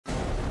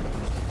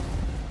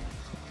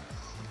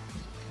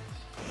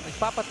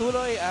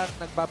Nagpapatuloy ang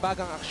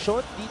nagbabagang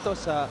aksyon dito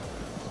sa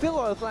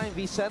PVL Flying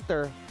V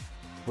Center.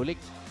 Huling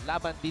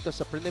laban dito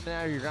sa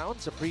preliminary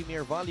round sa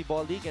Premier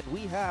Volleyball League, and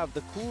we have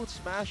the Cool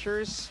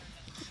Smashers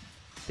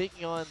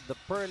taking on the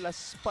Perlas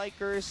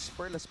Spikers.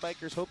 Perlas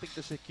Spikers hoping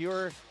to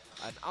secure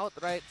an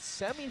outright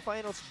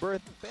semifinals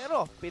berth,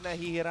 pero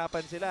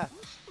pinahihirapan sila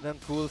ng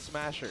Cool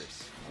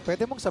Smashers.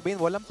 Pwede mong sabihin,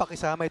 walang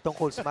pakisama itong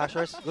Cool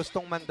Smashers.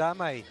 Gustong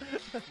mandamay.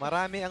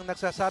 Marami ang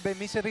nagsasabi,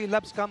 misery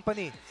loves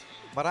company.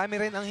 Marami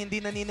rin ang hindi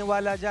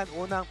naniniwala dyan.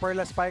 Una ang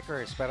Perlas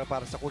Spikers, pero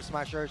para sa Cool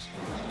Smashers,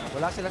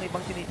 wala silang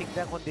ibang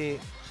tinitignan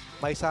kundi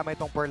may sama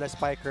itong Perlas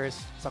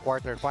Spikers sa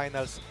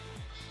quarterfinals.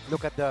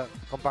 Look at the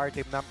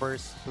comparative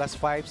numbers.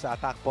 +5 sa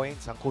attack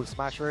points ang Cool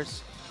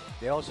Smashers.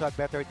 They also have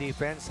better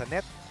defense sa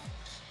net.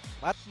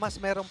 At mas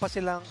meron pa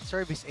silang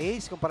service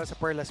ace kumpara sa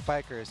Perlas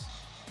Spikers.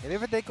 And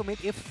if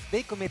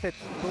they committed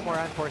 2 more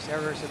unforced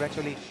errors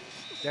eventually,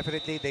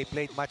 definitely they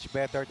played much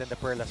better than the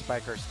Perlas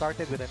Spikers.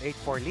 Started with an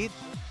 8-4 lead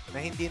na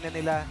hindi na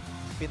nila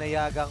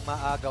pinayagang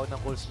maagaw ng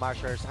Cool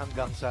Smashers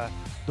hanggang sa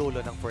dulo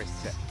ng first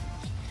set.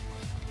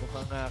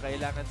 Mukhang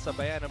kailangan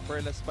sabayan ng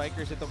Perlas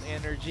Spikers itong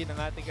energy ng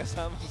ating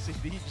kasamang si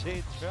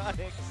DJ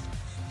Tronics.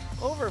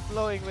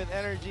 Overflowing with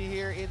energy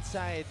here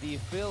inside the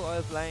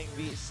PVL Flying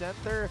V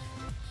Center.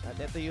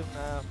 At ito yung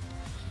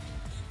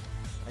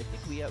I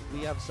think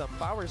we have some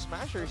power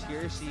smashers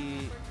here.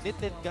 Si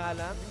Nitin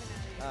Galang,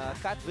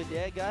 Kat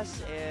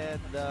Villegas,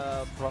 and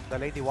from the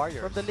Lady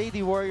Warriors. From the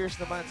Lady Warriors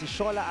naman, si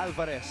Shola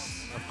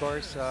Alvarez. Of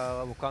course,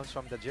 who comes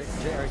from the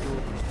JRU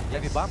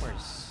Heavy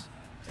Bombers.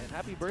 And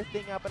happy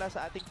birthday nga pala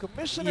sa ating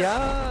commissioner.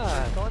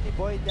 Yeah! Tony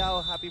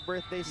Boydao, happy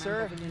birthday,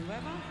 sir.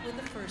 With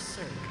the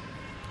first serve.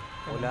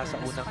 Mula sa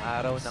unang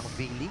araw ng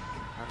V-League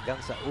hanggang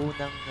sa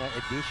unang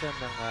edition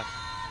ng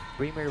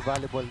Premier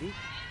Volleyball League.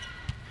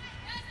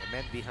 The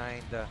men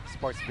behind the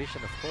Sports Vision,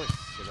 of course,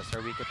 sila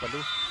Sir Ricky Palu,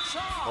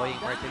 Boying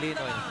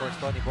Martelino, and of course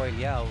Tony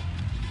Boydao.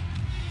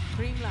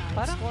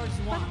 Creamline scores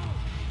 1.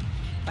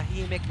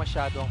 Tahimik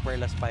masyado ang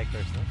Perlas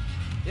Spikers, no?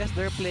 Yes,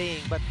 they're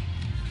playing, but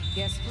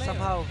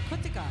somehow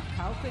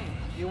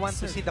you want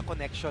to see the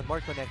connection,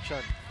 more connection.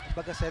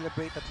 Baga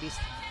celebrate at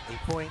least a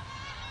point.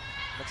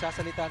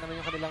 Nagsasalita naman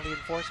yung kanilang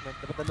reinforcement,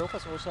 but the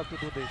locals also have to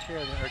do their share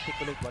and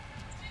articulate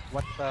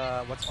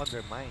what's on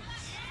their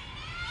minds.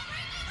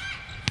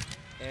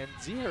 And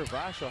Zihar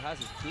Vasho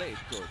hasn't played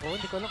good. Oh,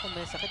 hindi ko alam kung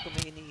may sakit, kung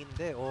may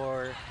iniinde,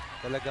 or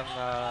talagang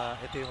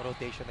ito yung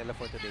rotation nila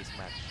for today's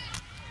match.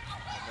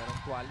 Merong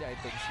tuwalya, I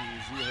think, si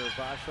Zihar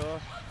Vasho.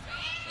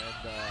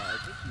 And I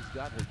think he's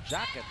got her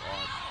jacket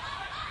on.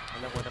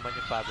 Alam mo naman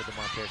yung pagod ng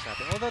mga players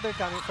natin. Although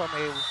they're coming from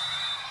a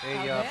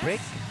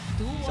break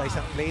sa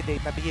isang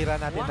playdate,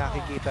 nabihira natin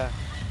nakikita.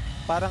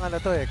 Parang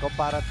ano to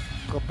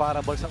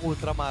comparable sa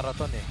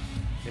ultramarathon eh.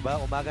 Diba?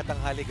 Umaga,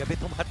 tanghali, gabi,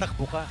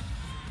 tumatakbo ka.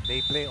 They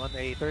play on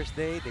a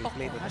Thursday, they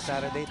played on a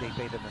Saturday, they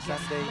played on a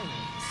Sunday.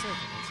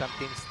 Some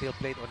teams still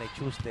played on a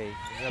Tuesday.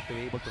 You have to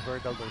be able to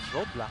hurdle those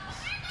roadblocks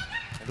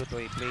and go to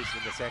a place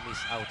in the semis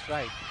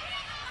outright.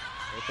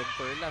 Itong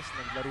Perlas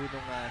naglaro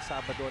nung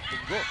Sabado at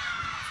Linggo.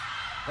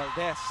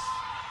 Valdez.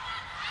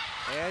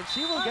 And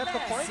she will get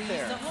the point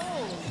there.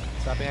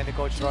 Sabi nga ni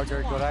Coach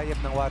Roger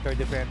Gorayev ng Water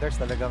Defenders,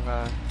 talagang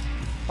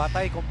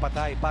patay kung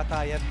patay,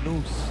 patayan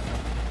blues.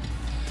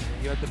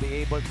 You have to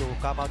be able to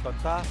come out on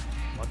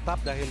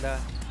top dahil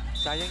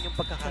sayang yung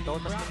pagkakataon,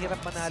 mas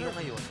mahirap manalo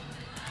ngayon.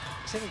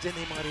 Kasi nandiyan na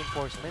yung mga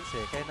reinforcements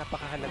eh, kaya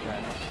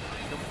napakahalaga.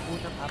 Nung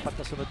unang 4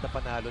 na sunod na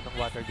panalo ng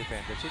Water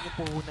Defenders, yun yung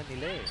puhunan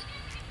nila eh.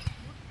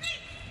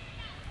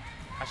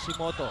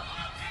 Hashimoto.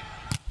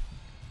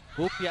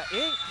 Hupia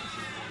Inc.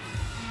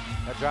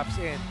 Na drops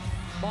in.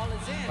 Ball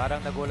is in. Parang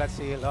nagulat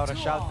si Laura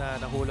Shout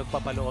na nahulog pa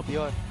paloob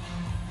yun.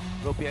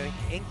 Hupia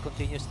Inc.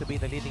 continues to be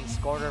the leading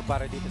scorer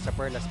para dito sa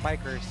Perlas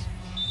Spikers.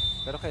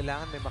 Pero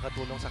kailangan may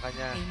makatulong sa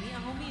kanya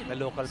na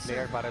local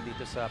player para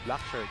dito sa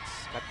Black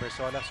Shirts. Kat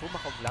Persola, summa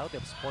cum laude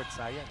of sports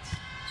science.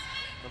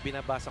 Nung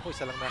binabasa ko,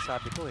 isa lang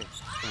nasabi ko eh.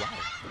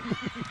 Wow.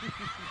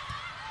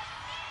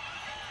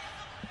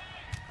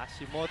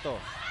 Hashimoto.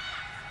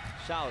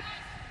 Shout.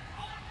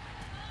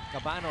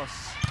 Cabanos.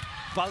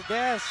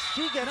 Valdez.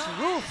 She gets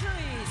roofed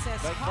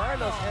by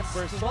Carlos and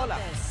Bersola.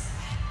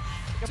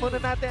 Ika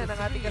muna natin ang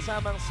ating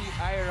kasamang si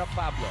Ira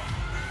Pablo.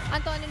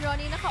 Anton and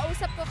Ronnie,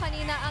 nakausap ko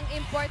kanina ang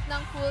import ng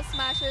Cool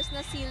Smashers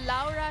na si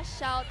Laura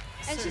Shout.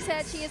 And she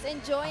said she is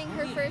enjoying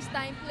her first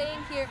time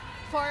playing here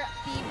for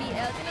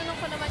PVL.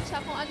 Tinanong ko naman siya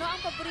kung ano ang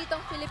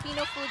paboritong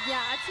Filipino food niya.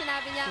 At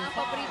sinabi niya ang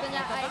paborito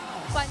niya ay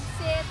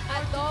pansit,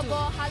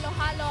 adobo,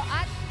 halo-halo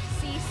at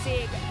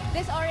sisig.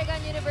 This Oregon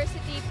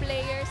University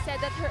player said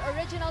that her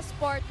original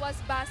sport was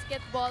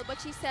basketball, but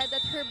she said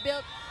that her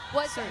build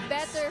was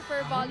better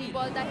for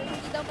volleyball dahil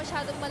hindi daw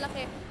masyadong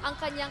malaki ang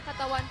kanyang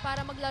katawan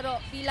para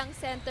maglaro bilang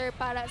center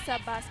para sa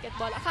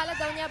basketball. Akala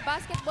daw niya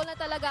basketball na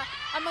talaga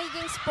ang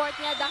magiging sport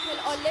niya dahil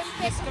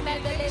Olympic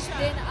medalist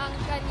din ang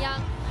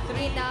kanyang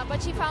ina. But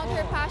she found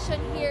her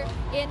passion here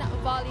in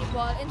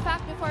volleyball. In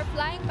fact, before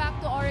flying back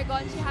to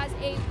Oregon, she has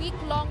a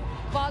week-long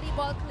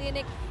volleyball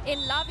clinic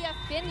in Lavia,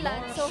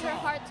 Finland. So her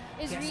heart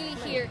is really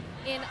here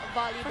in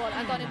volleyball.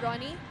 Anton and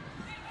Ronnie?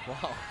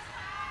 Wow.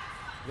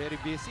 Very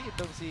busy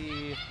itong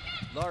si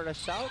Laura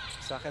Shout.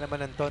 Sa akin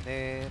naman, Anton,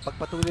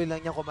 pagpatuloy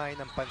lang niya kumain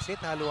ng pansit,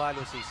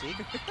 halo-halo sisig,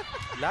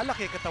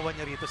 lalaki katawan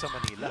niya rito sa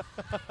Manila.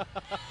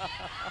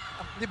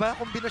 Di ba?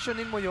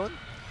 Kombinasyonin mo yon,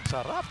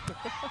 sarap.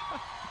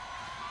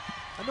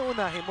 Ano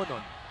unahin mo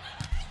nun?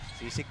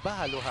 Sisig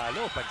ba,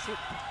 halo-halo, pansit?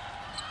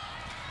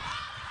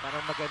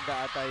 Parang maganda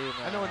ata yung...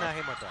 Ano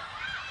unahin mo to?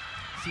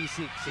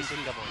 Sisig. Sisig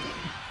ka muna.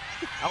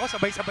 Ako,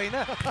 sabay-sabay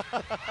na.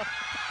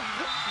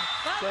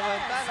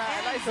 Samantala,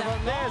 Eliza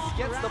Valdez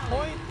gets the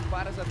point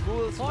para sa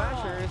Cool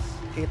Smashers.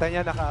 Kita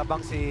niya, nakaabang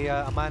si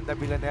Amanda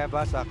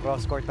Villanueva sa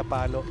cross-court na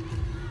palo.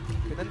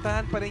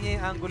 Pinantahan pa rin niya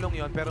yung anggulong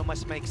yon, pero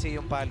mas maiksi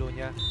yung palo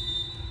niya.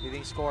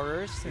 Leading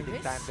scorers, leading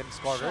tandem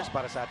scorers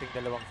para sa ating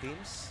dalawang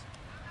teams.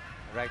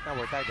 Right now,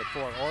 we're tied at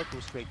 4-all,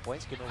 2 straight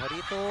points. Kinuha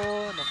rito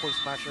ng Cool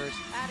Smashers,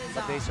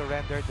 but they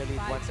surrendered the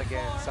lead once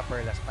again sa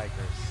Perlas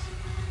Spikers.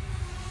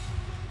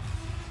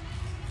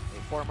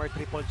 A former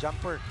triple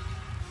jumper.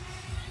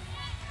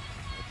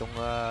 Itong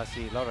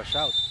si Laura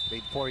Shout,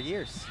 played 4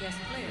 years in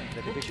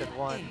the Division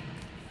 1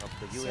 of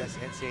the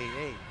US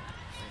NCAA.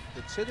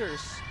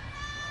 Considers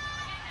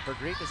her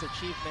greatest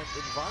achievement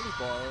in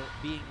volleyball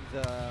being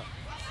the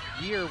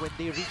year when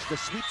they reached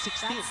the Sweet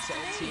 16 sa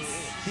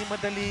NCAA. Di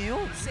madali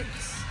yun.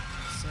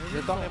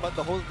 You're talking about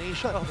the whole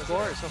nation. Of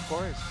course, of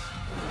course.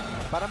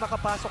 Para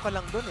makapasok ka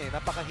lang dun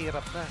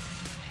napakahirap na.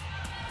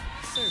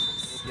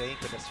 Ubiyahin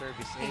ko the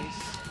service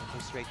ace. 2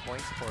 straight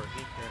points for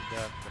Inc. and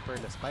the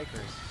Perlas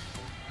Spikers.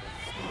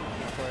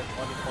 For an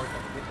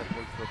all-important win that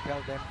will propel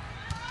them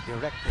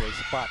direct to a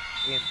spot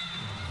in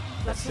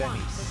the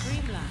semis.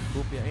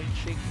 Bubiyahin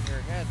shaking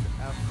her head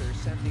after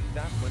sending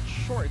that one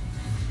short.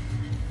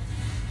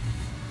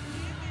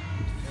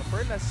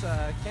 Perlas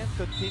can't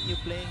continue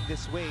playing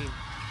this way.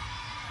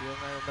 Yung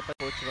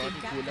Coach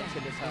Ronnie, kulang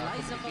sila sa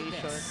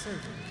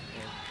communication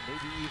and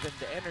maybe even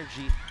the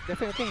energy.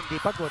 Definitely hindi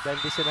pagod dahil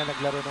hindi sila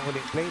naglaro ng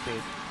huling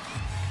playdate.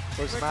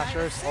 So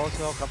Smashers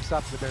also comes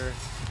up with their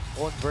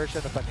own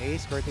version of an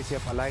ace courtesy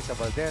of Eliza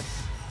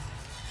Valdez.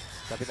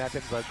 Sabi natin,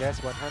 Valdez,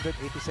 187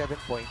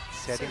 points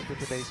heading to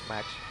today's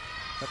match.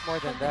 But more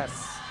than that,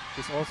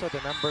 she's also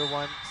the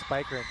 #1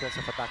 spiker in terms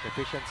of attack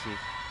efficiency.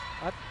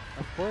 At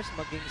of course,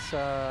 maging sa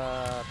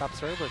top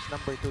servers,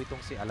 #2 itong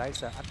si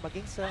Eliza. At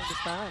maging sa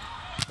listahan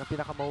ng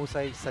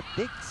pinakamahusay sa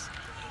digs,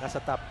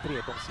 nasa top 3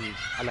 itong si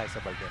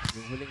Eliza Valdez.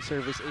 Yung huling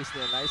service ace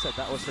ni Eliza,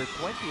 that was her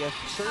 20th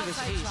service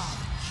ace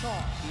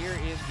here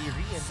in the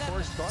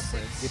reinforced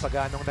conference. Di pa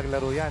ganong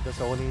naglaro yan doon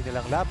sa huli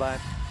nilang laban.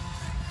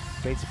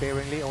 Played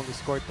sparingly, only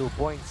scored 2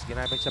 points.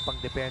 Ginamit siya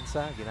pang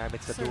depensa,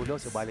 ginamit sa dulo,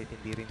 subalit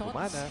hindi rin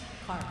gumana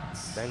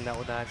dahil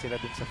naunahan sila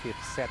dun sa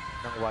 5th set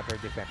ng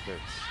water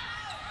defenders.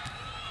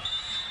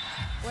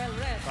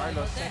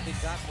 Carlos sending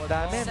that one.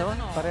 Dami, no?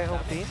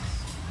 Parehong teams.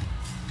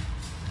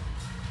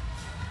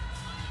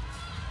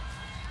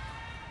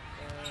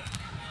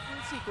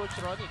 We'll see Coach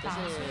Ronnie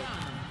kasi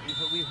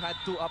we've had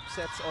 2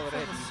 upsets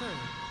already.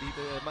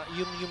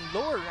 Yung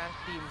lower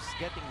ranked teams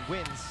getting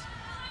wins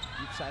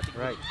dito sa ating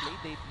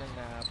playdate ng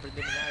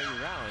preliminary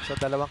round. So,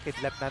 2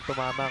 kidlat na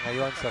tumama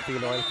ngayon sa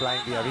PVL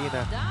Flying the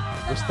Arena.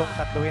 Gustong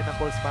tatluhin ng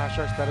Cool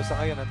Smashers pero sa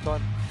ngayon,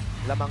 Anton,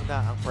 lamang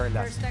na ang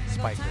Perlas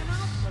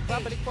Spikers.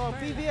 Magbabalik po ang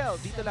PVL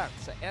dito lang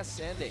sa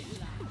SNA.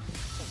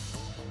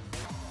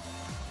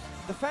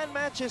 The fan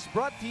match is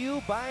brought to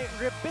you by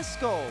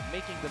Ribisco,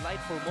 making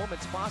delightful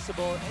moments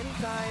possible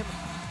anytime,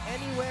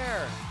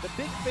 anywhere. The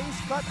big face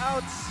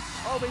cutouts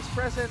always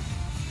present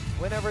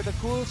whenever the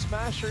Cool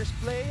Smashers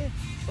play.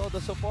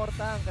 Todo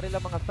suporta ang kanilang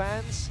mga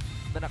fans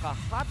na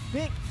naka-hot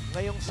pink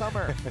ngayong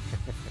summer.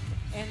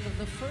 End of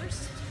the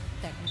first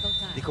technical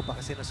time. Hindi ko pa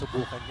kasi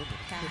nasubukan yun.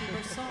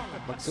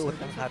 Magsuot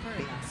ng hot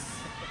pink.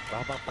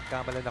 Baka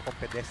pagkamalan akong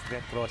pedestrian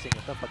crossing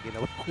ito pag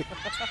ginawa ko yun.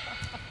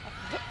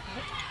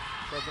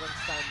 Sobrang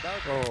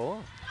standout.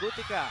 Oo.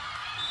 Gutika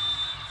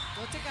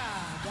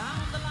down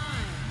the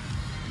line.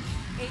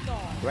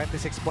 8-all.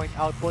 26-point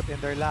output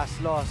in their last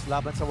loss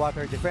laban sa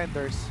water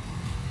defenders.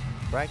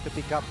 Trying to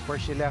pick up where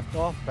she left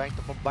off, trying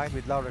to combine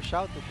with Laura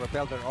Shout to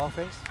propel their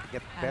offense to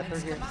get better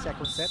here in the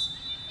second set.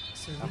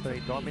 After a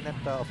dominant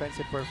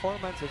offensive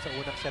performance sa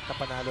unang set na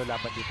panalo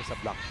laban dito sa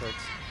Black Shirts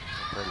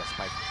ng Perlas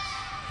Spikers.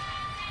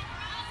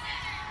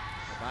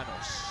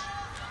 Cabanos.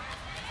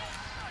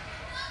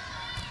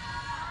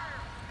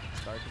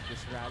 Starting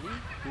this rally,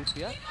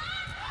 Kupiat,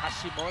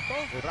 Hashimoto,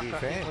 Good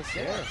Rakraki defense, Jose.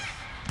 yes.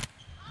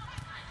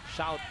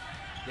 Shout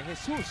de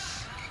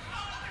Jesus.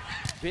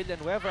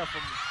 Villanueva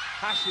from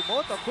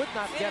Hashimoto could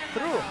not get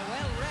through.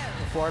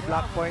 4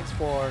 block points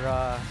for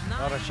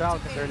Laura Shout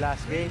in their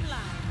last game.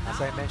 As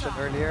I mentioned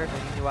earlier,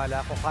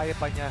 naniniwala ako kaya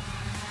pa niya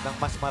ng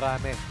mas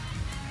marami.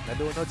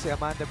 Nalunod si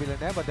Amanda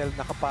Villanueva dahil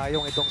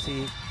nakapayong itong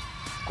si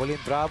Colleen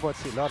Bravo at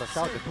si Laura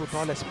Shout, the 2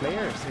 tallest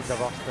players in the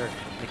roster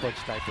ni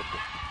Coach Typhoon.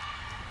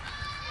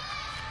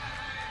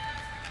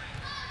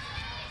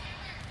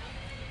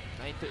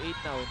 9-8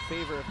 now in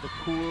favor of the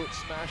Cool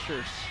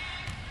Smashers.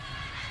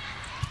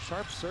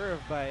 Sharp serve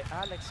by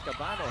Alex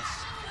Cabanos.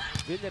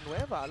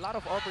 Villanueva, a lot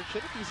of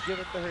opportunities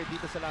given to her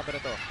dito sa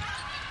laban na to.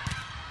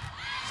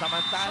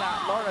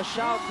 Samantala, Laura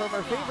Shout from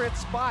her favorite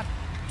spot.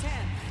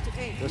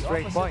 10-8. Two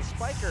straight Opposite points.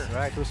 spiker.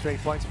 Right, 2 straight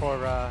points for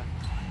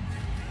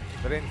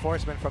the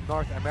reinforcement from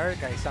North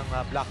America. Isang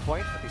block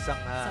point at isang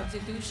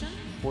Substitution.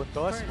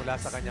 puntos Perlas, mula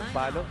sa kanyang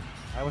palo.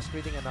 I was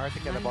reading an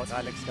article about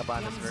Alex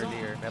Cabanas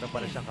earlier. Meron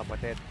pala siyang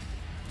kapatid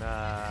na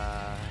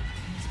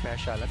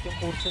special. At yung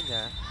kurso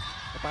niya,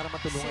 na para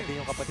matulungan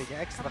din yung kapatid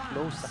niya, extra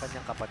close sa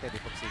kanyang kapatid,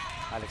 itong si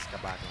Alex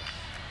Cabanas.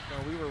 Now,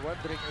 we were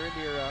wondering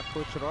earlier,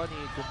 Coach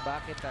Ronnie, kung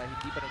bakit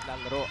hindi pa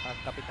naglalaro ang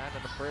kapitana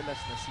ng Perlas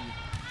na si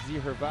Z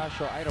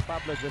Hervasio. Ira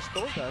Pablo just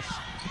told us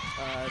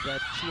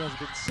that she has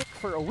been sick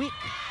for a week.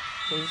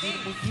 So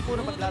hindi po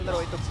na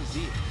maglalaro itong si Z.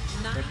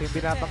 Ito yung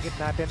binabanggit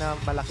natin na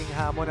malaking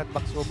hamon at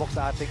pagsubok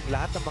sa ating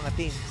lahat ng mga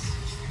teams.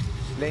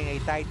 Playing a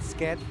tight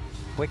sked,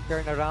 quick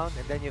turnaround,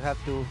 and then you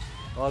have to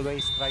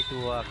always try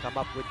to come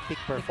up with peak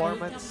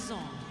performance.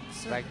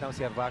 Right now,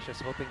 si Hervasio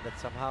is hoping that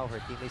somehow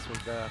her teammates will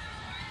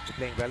be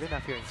playing well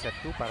enough here in set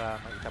 2 para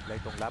maitabla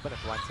itong laban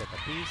at 1 set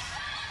apiece.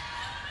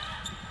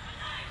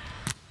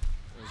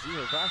 Z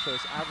Hervasio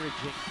is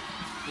averaging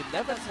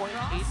 11.8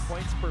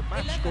 points per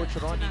match, Coach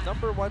Ronnie.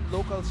 #1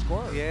 local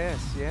score.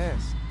 Yes,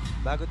 yes.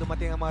 Bago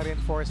dumating ang mga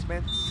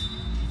reinforcements,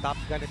 top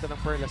gun ito ng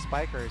Perlas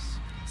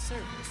Spikers.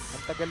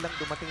 Ang tagal lang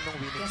dumating ng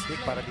winning streak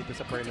para dito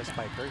sa Perlas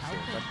Spikers.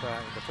 But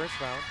in the first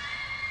round,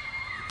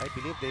 I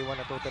believe they won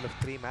a total of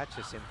 3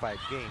 matches in 5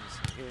 games.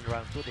 Here in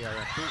round 2, they are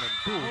at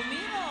 2-2.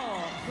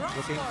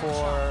 Looking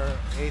for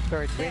a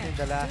third win in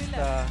the last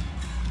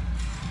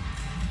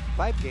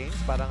 5 games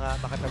para nga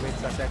makatawid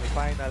sa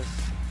semifinals.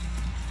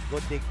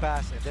 Good dig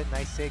pass and then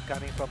nice save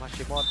coming from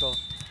Hashimoto.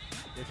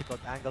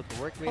 Difficult angle to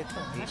work with.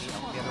 Amy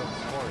Almiro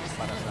scores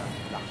para sa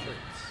Black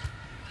Shirts.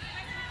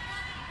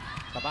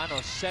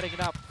 Cabanos setting it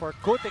up for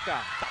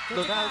Kutika.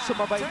 Tatlo na ang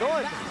sumabay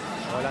doon.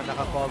 Walang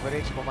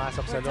naka-coverage.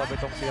 Pumasok sa loob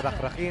itong si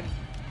Rakrakin.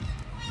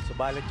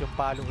 Subalit yung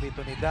palong rito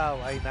ni Dow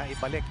ay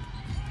naibalik.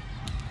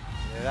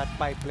 That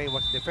pipe play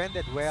was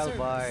defended well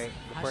by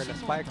the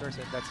Perlas Spikers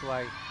and that's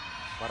why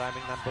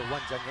maraming #1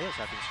 dyan ngayon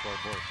sa ating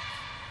scoreboard.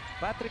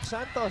 Patrick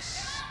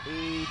Santos,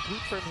 a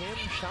tweet from him.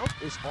 Shout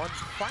is on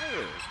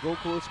fire. Go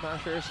Cool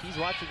Smashers. He's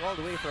watching all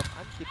the way from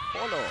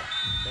Antipolo.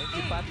 Thank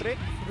you, Patrick.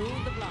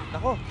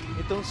 Nako,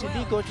 itong si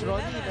Lee, Coach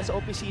Ronnie, nasa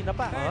opisina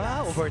pa.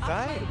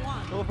 Overtime.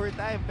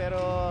 Overtime,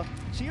 pero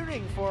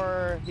cheering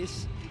for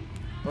his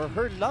or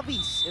her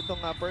lovies itong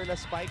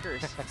Perlas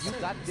Spikers. You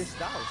got this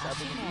now,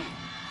 sabi ni Lee.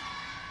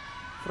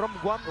 From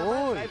Guam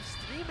naman, live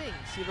streaming,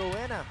 si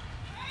Rowena.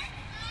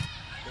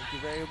 Thank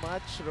you very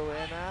much,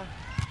 Rowena.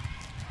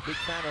 Big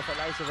fan of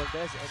Eliza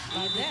Valdez and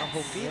Amy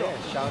Ahomiro.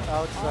 Yeah, shout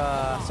out sa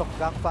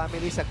Sokgang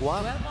family sa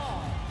Guam.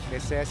 Kay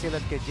Cecil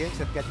at kay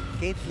James at kay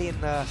Caitlin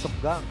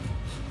Sokgang.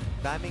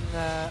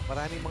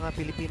 Maraming mga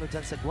Pilipino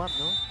dyan sa Guam,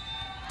 no?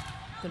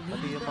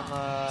 Pati yung mga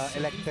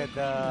elected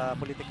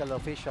political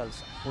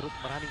officials.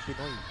 Maraming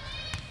Pinoy.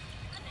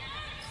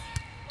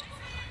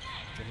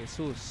 Si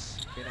Jesus,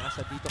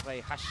 pinasa dito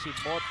kay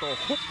Hashimoto.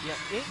 Hook niya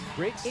in,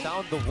 breaks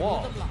down the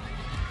wall.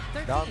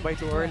 Down by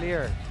 2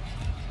 earlier.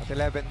 At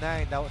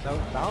 11-9.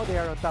 Now they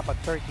are on top at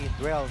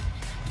 13-12.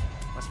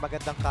 Mas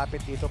magandang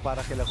kapit dito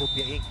para kila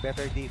Hupia Inc.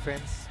 Better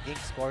defense.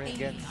 Inc. scoring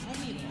against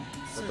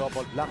the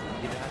double block.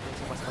 Ginaan din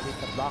sa mas maliit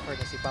na blocker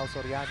na si Pao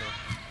Soriano.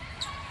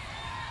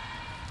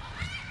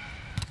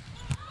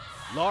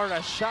 Laura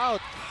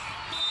Shout.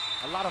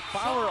 A lot of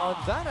power on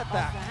that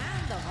attack.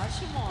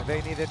 And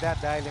they needed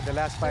that dahil in the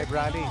last 5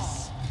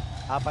 rallies,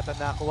 4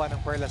 na nakuha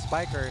ng Perlas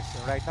Spikers.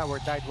 And right now, we're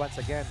tied once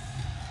again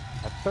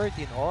at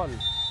 13 all.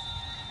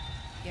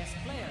 Guest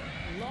player,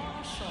 Laura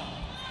Shaw,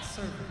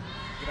 server.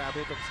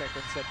 Grabe itong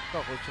second set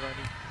ko, Coach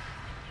Ronnie.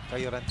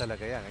 Kayuran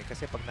talaga yan.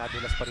 Kasi pag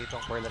nadulas pa rito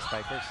ang Perlas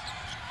Spikers,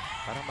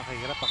 parang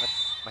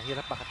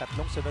mahirap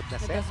makatatlong sunod na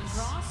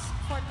sets.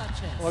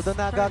 Although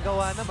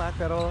nagagawa naman,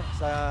 pero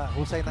sa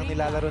husay ng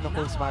nilalaro ng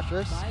Cool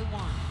Smashers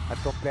at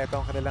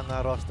kompleto ang kanilang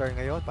roster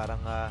ngayon,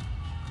 parang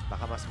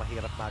baka mas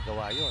mahirap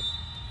magawa yun.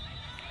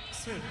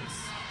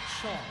 Service,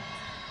 Shaw.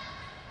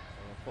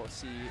 Po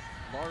si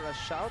Laura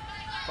Shout,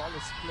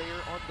 tallest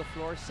player on the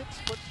floor,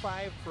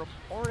 6'5" from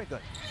Oregon.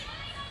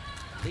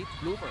 Late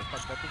bloomer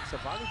pagdating sa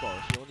volleyball.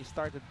 She only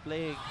started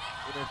playing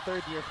in her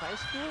 3rd year of high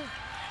school.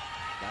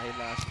 Dahil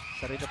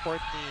sa report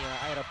ni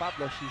Ira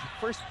Pablo, she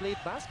first played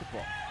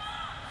basketball.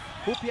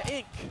 Hupia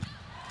Inc.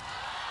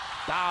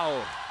 Dow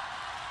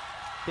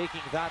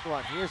taking that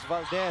one. Here's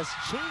Valdez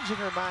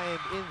changing her mind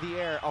in the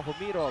air.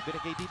 Ahomiro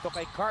binigay dito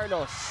kay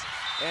Carlos.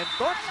 And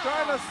Coach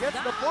Carlos gets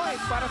the point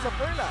para sa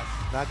Perlas.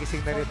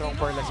 Nagising na rito ang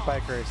Perlas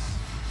Spikers.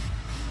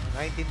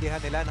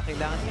 Naintindihan nila na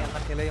kailangan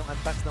iangat nila yung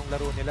antas ng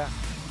laro nila.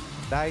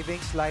 Diving,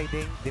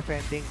 sliding,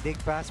 defending, dig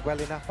pass well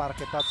enough para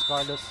kay Tots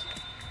Carlos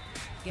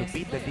to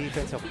beat the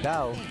defense of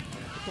Dow.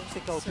 Itong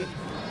si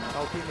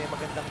Kaupin may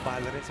magandang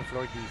bala rin sa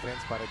floor defense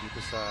para dito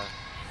sa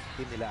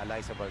team nila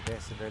Eliza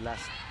Valdez in their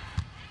last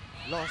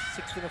loss,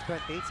 16 of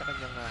 28 sa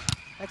kanyang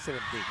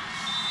excellent dig.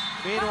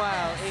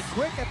 Meanwhile, a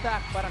quick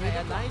attack para kay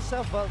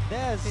Eliza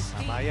Valdez.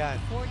 Tama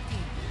yan.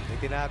 May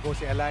tinago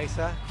si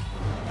Eliza.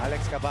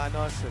 Alex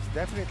Cabanos has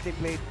definitely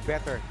played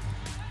better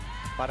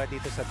para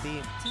dito sa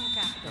team. Team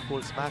captain,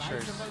 Cool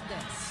Smashers. Eliza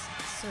Valdez,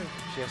 serve.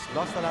 She has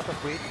lost a lot of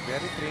weight,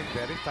 very trim,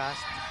 very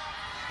fast,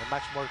 and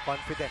much more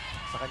confident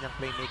sa kanyang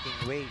playmaking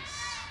ways.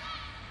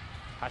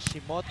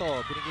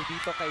 Hashimoto, binigay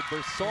dito kay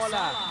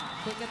Bersola.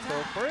 Quick So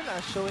attack.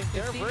 Perlas showing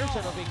their 15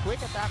 version all. of a quick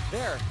attack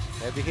there.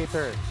 Heavy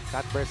hitter,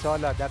 Kat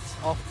Bersola, that's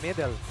off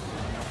middle.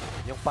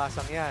 Yung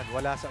pasang yan,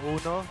 wala sa 1,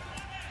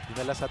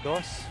 dinala sa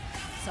 2,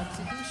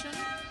 Substitution.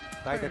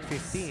 tied at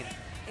Perlas. 15.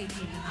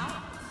 18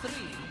 out. 3.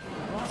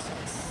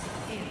 Rosas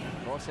in.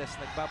 Roses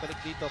nagbabalik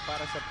dito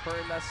para sa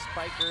Perlas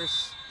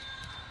Spikers.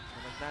 Na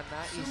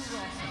nagnanais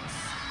Rosas.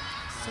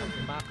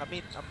 Serve.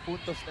 makamit ang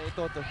puntos na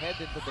ito to head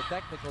into the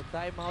technical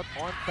timeout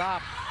on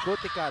top.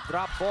 Kutika,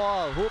 drop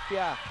ball.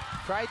 Hupia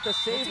tried to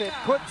save it,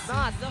 could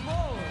not. The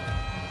hole.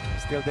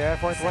 Still the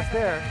effort was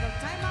there.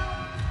 Timeout.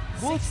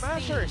 Cool 16,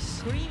 Smashers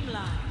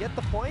Creamline. Get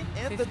the point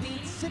and the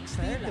lead 15,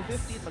 16 to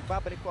Perlas. 15.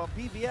 Magbabalik po ang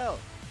PVL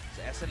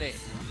sa SNA.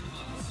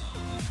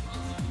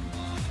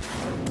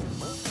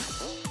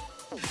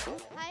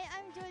 Hi,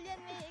 I'm Julian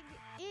May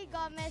E.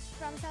 Gomez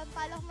from San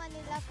Paloc,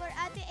 Manila. For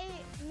Ate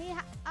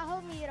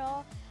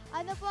Ahomiro,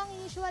 ano po ang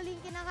usually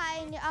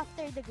kinakain niyo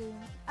after the game?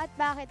 At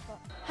bakit po?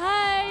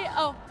 Hi!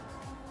 Oh,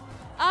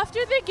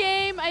 after the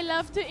game, I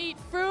love to eat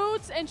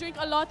fruits and drink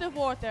a lot of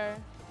water.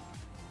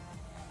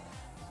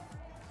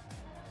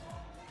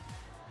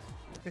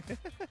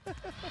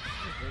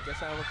 May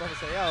kasama pa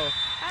sayaw.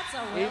 That's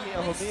a Amy well-placed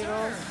Ahomiro.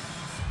 serve.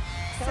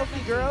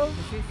 Healthy 17 girl,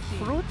 to 15.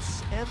 fruits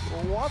and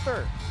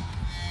water.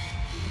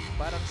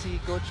 Parang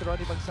si Coach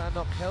Ronnie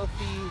Magsanok,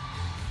 healthy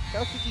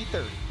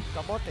eater.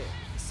 Kamote.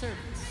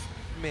 Serves.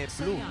 May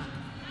blue. Sayan.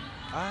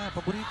 Ah,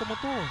 paborito mo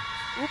to.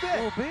 Ube!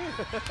 Ube.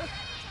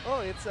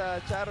 Oh, it's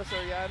Charo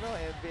Soriano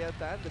and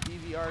Beatan, the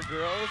BVR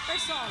girls.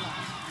 Persola.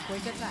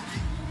 Quick attack.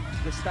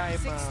 This time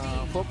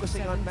 16,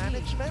 focusing on 17.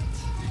 management.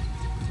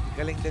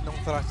 Galing din ng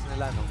thrust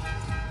nila, no?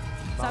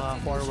 Mga Substitution,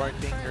 forward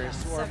thinkers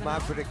Perlas, who are 7 out.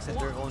 mavericks in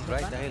their own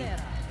right. Dahil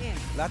In.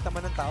 lahat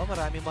naman ng tao,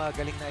 marami mga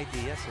galing na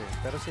ideas eh.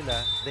 Pero sila,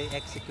 they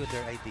execute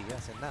their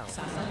ideas. And now,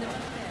 Sasa de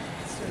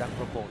Valdez. silang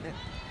proponent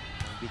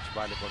ng Beach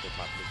Volleyball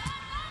Republic.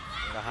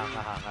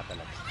 Nakakahanga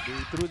talaga. They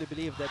truly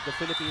believe that the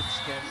Philippines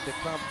can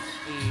become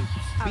a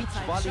beach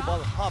Outside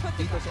volleyball shot. hub Kutika.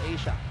 dito sa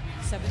Asia.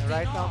 17 And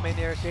right now, all.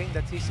 many are saying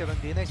that si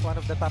Rondina is one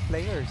of the top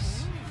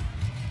players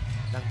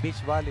ng beach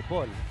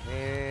volleyball.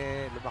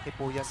 Eh, lumaki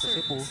po yan sa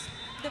Cebu, Serves.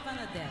 De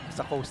Valdez.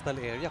 sa coastal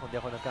area, kung di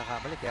ako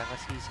nagkakamali. Kaya nga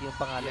Sisi yung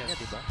pangalan niya,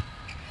 di ba?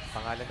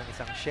 Pangalan ng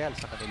isang shell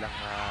sa kanilang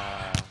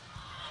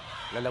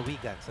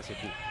lalawigan sa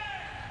Cebu.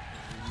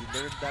 We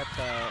learned that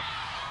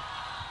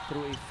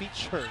through a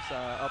feature sa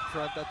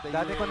upfront at the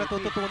Dati ko UAAP.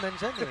 natututunan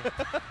dyan eh.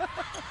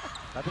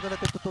 Dati ko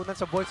natututunan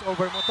sa voice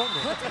over mo to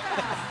eh.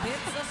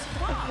 Hits the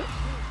spot.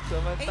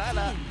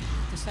 Samantala,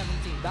 18 to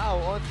 17. Dow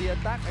on the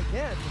attack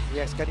again.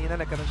 Yes, kanina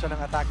nagkaroon siya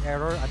ng attack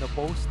error,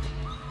 post.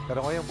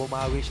 Pero ngayon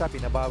bumawi siya,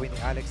 binabawi ni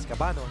Alex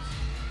Cabanos.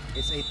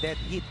 It's a dead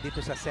hit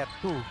dito sa set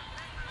 2.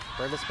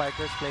 Perlas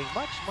Spikers playing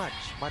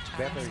much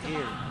better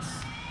here.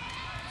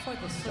 For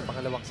the Sa serve.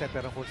 pangalawang set,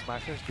 pero Cool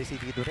Smashers,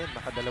 decidido rin,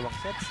 makadalawang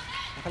sets.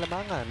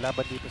 Nakalamangan,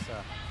 laban dito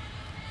sa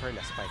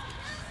Perlas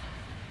Spikers.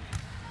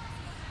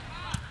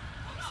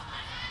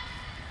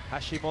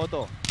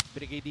 Hashimoto,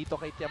 binigay dito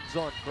kay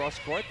Tiamzon. Cross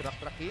court,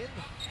 Rakrakin.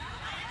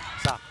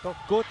 Sakto.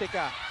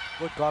 Kutika,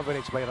 Good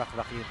coverage by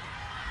Rakrakin.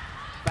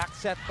 back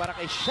set para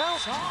kay Shout.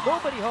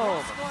 Nobody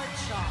home. Cross-court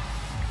shot.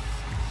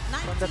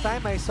 From the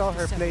time I saw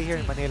her play here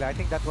in 17. Manila, I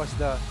think that was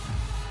the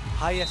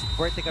highest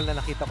vertical na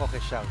nakita ko kay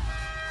Shout.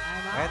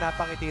 I'm Kaya out.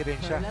 napangiti rin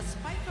siya. Perlas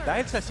Spikers.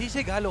 Dahil sa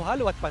sisig,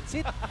 halo-halo at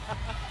pansit.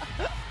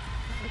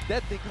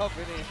 Deadly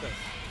combination.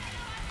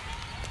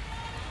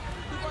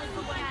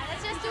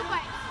 Let's just 2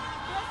 points.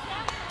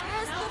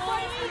 Yes, 2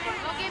 points.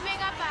 No giving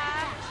up,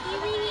 ah.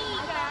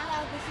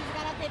 This is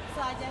gonna take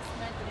so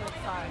adjustment.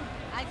 Sorry.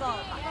 I go.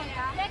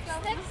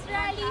 Let's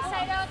rally.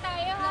 Side out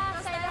tayo, ha?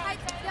 Side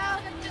out.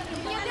 You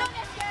do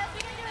this, girls.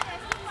 You can do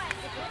this. 2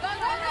 points. Go,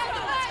 go, go,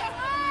 go.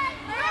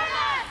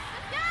 Perlas!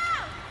 Let's go!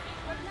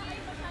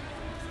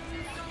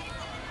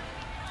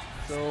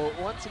 So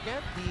once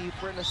again, the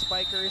Perlas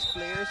Spikers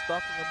players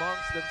talking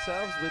amongst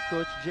themselves with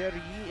Coach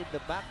Jerry in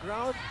the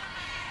background.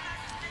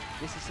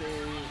 This is a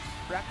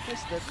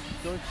practice that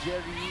Coach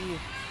Jerry,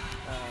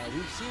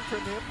 we've seen from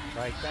him,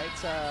 Right. kahit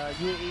sa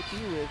UAAP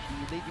with the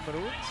Lady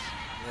Maroons.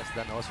 Yes,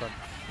 done also an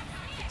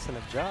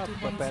excellent job 2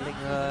 points propelling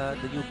up.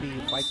 the UP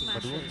Fighting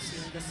Smashers Maroons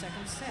in the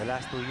second set. the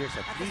last 2 years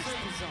at At the least.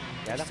 service zone.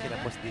 Kaya lang 7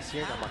 kinapos this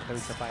year na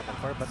makatawid sa Final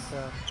Four, but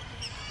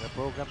the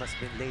program has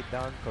been laid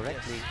down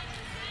correctly.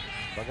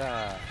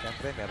 Baga,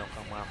 syempre, meron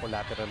kang mga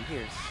collateral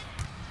years.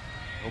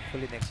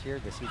 Hopefully next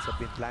year, the seeds have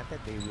been planted.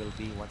 They will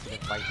be once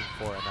again fighting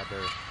for another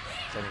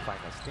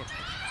semifinal stint.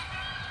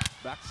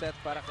 Back set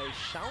para kay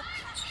Shout.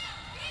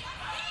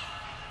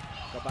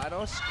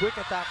 Cabanos, quick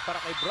attack para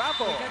kay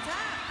Bravo. Quick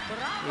attack.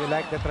 Bravo. You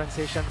like the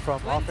transition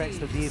from 20, offense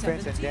to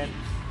defense and then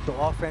to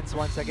offense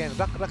once again.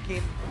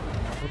 Rakrakin,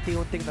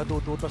 unti-unting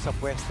natututo sa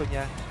pwesto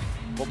niya.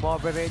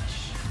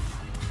 Bumoverage.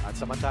 At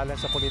samantalang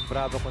sa Colin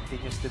Bravo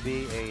continues to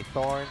be a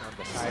thorn on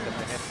the side of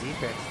the net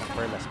defense ng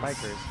Perlas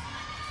Spikers.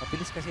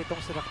 Mabilis kasi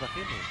itong si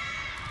Rakim eh.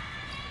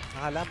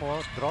 Akala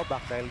mo,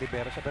 drawback dahil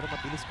libero siya, pero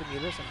mabilis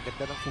kumilos. Ang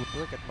ganda ng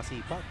footwork at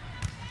masipag.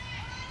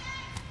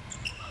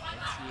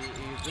 Let's see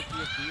a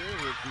rookie of the year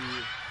with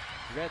the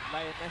Red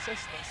Lionesses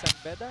ng San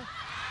Beda.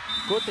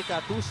 Kutika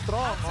too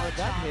strong on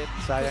that hit.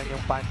 Sayang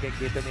yung pancake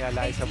dito ni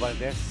Eliza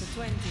Valdez.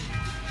 To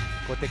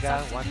 20.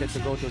 Kutika wanted to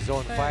go to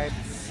zone 5.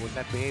 Would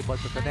not be able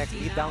to connect.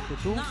 Lead down to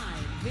 2.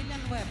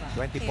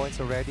 20 points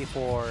already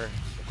for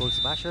the Cool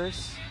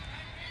Smashers.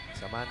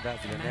 Samantha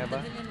Villanueva,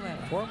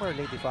 former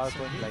Lady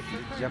Falcon like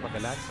Lydia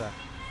Magalanza,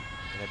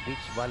 and a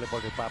Beach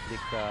Volleyball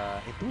Republic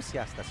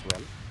enthusiast as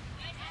well.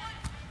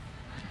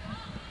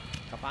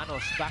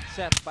 Capanos, back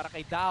set para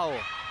kay Dao.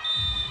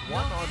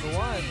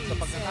 One-on-one sa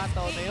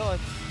pagkakataon na yun.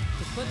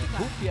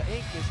 Bupia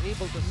Inc. is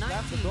able to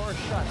slam the door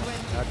shut.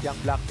 At yung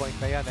black point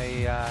na yan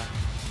ay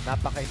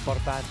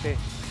napaka-importante.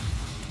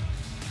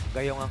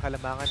 Gayong ang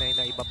kalamangan ay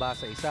naibaba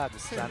sa isa.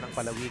 Gusto sanang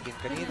palawigin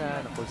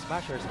kanina ng Cool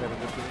Smashers, pero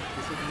dito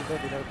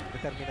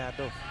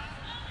determinado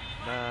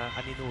na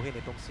aninuhin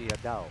itong si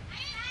Dao.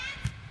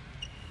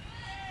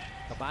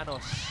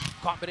 Capanos,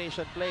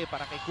 combination play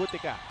para kay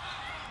Kutika.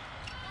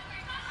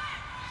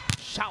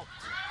 Shout!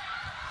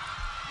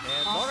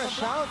 And Nora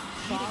Shout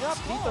heating up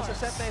dito sa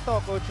set na ito,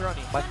 Coach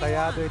Ronnie.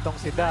 Pantayado itong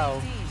si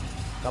Dao.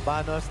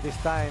 Cabanos this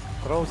time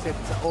throws it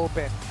sa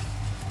open.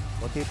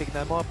 Kung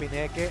titignan mo,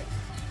 Pineke.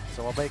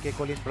 Sumabay kay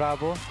Colin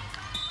Bravo.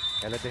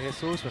 Ella De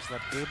Jesus was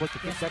not able to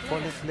keep that ball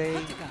in play.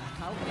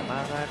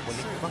 Namangan,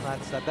 muling umangat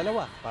sa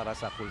dalawa para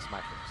sa Cool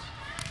Smashers.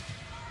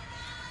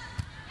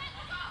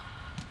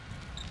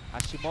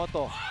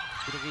 Hashimoto,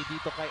 binigay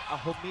dito kay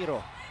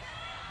Ahomiro.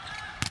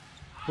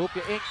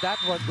 Bupia Inc. That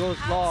one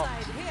goes long.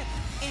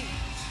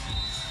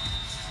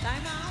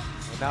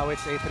 And now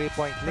it's a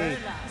 3-point lead.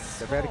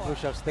 It's a very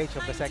crucial stage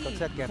of the second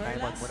set. Kaya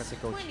timeout muna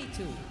si Coach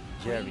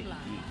Jerry.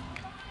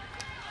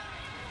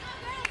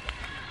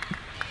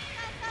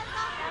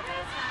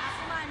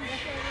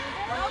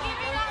 No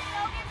giving up,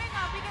 no giving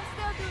up. We can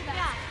still do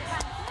that.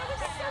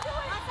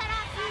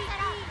 Masarap,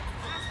 masarap.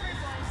 As for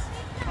balls,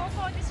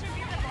 Coco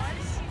distribute the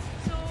balls,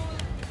 so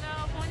the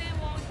opponent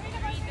won't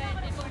read that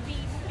it will be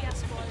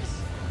Bupia's balls.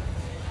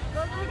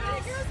 Go,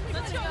 girls.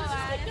 Let's go,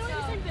 let's go.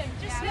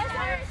 Just Let's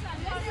go.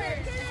 Let's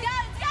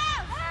go.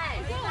 Hey,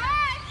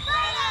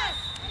 Perlas!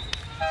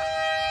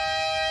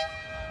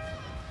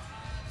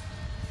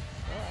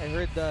 I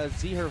heard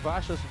Zihar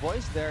Vasho's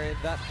voice there in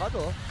that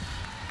huddle.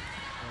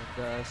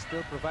 And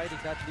still providing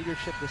that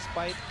leadership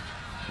despite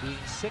being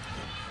sick,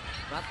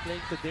 not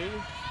playing today.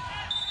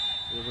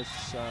 It was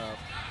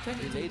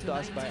relayed to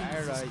us by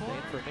Ira the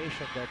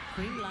information that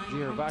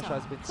Zihar Vasho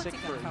has been sick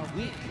for a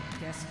week.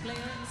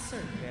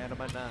 Kaya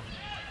naman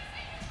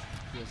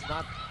he has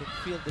not been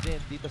fielded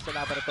in dito sa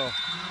laban ito.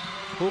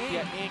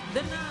 Bupia Inc.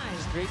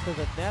 straight to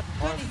the net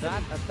on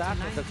that attack,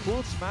 and the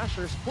Cool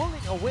Smashers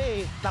pulling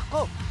away.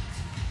 Nako!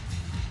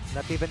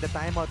 Not even the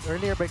timeout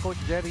earlier by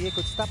Coach Jerry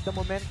could stop the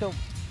momentum.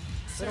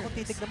 Pero kung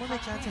titignan mo,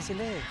 may chance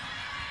sila eh.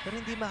 Pero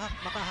hindi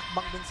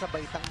makahakbang dun sa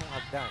baitang ng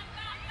hagdan.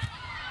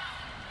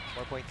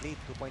 4-point lead,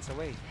 2 points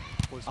away.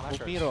 Cool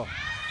Smashers. Ahomiro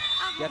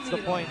gets the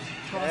point.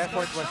 The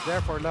effort was there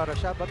for Laura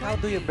Shah, but how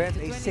do you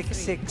bend a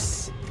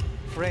 6-6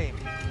 frame?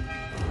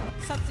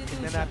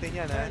 Tignan natin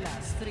yan, ha?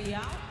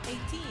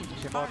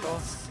 Shimoto,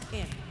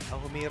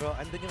 Ahomiro,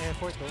 andun yung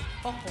effort,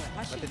 oh.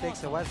 But it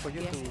takes a while for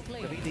you to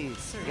really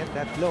get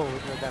that low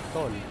or that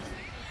tall.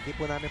 Hindi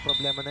po namin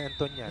problema na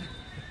Anton yan.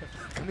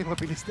 Kami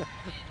mabilis na.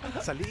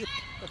 Sa liit.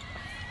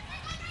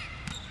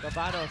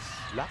 Cabanos.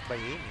 Blocked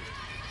by Amy.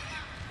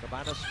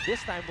 Cabanos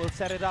this time will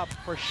set it up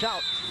for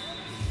Shout.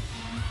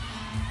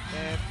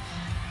 And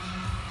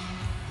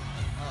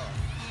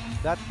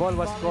that ball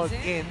was called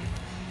in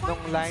nung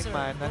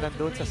lineman na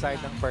nandun sa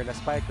side ng Perlas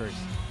Spikers.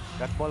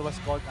 That ball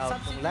was called out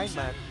nung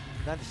lineman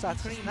na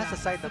nasa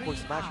side ng Cool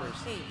Smashers.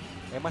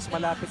 Eh, mas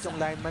malapit yung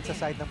lineman sa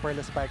side ng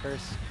Perlas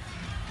Spikers.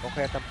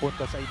 Konkret ang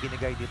puntos ay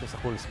ibinigay dito sa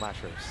Cool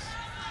Smashers.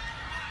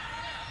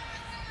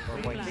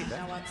 4-point lead,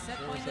 there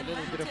was a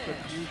little bit of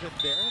confusion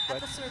there, but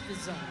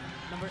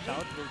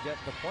Shout will get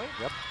the point.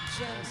 Yep.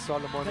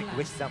 Solomonic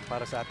wisdom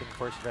para sa ating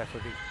first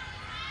referee.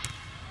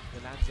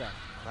 Galanza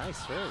Nice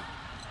serve.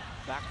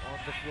 back on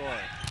the floor.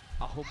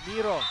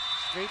 Ahomiro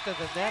straight to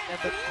the net, and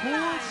the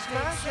Cool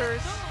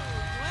Smashers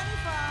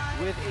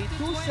with a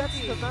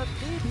 2-0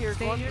 lead here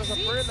contra the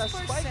Perlas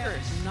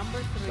Spikers.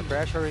 The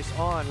pressure is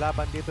on.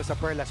 Laban dito sa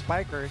Perlas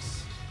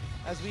Spikers.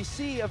 As we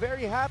see a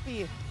very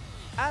happy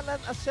Alan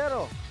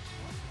Acero,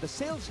 the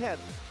sales head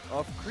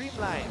of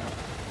Creamline.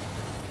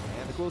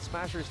 And the Cool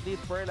Smashers lead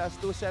Perlas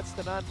 2-0.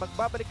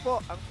 Magbabalik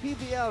po ang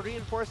PVL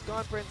Reinforced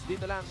Conference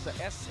dito lang sa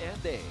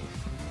SND.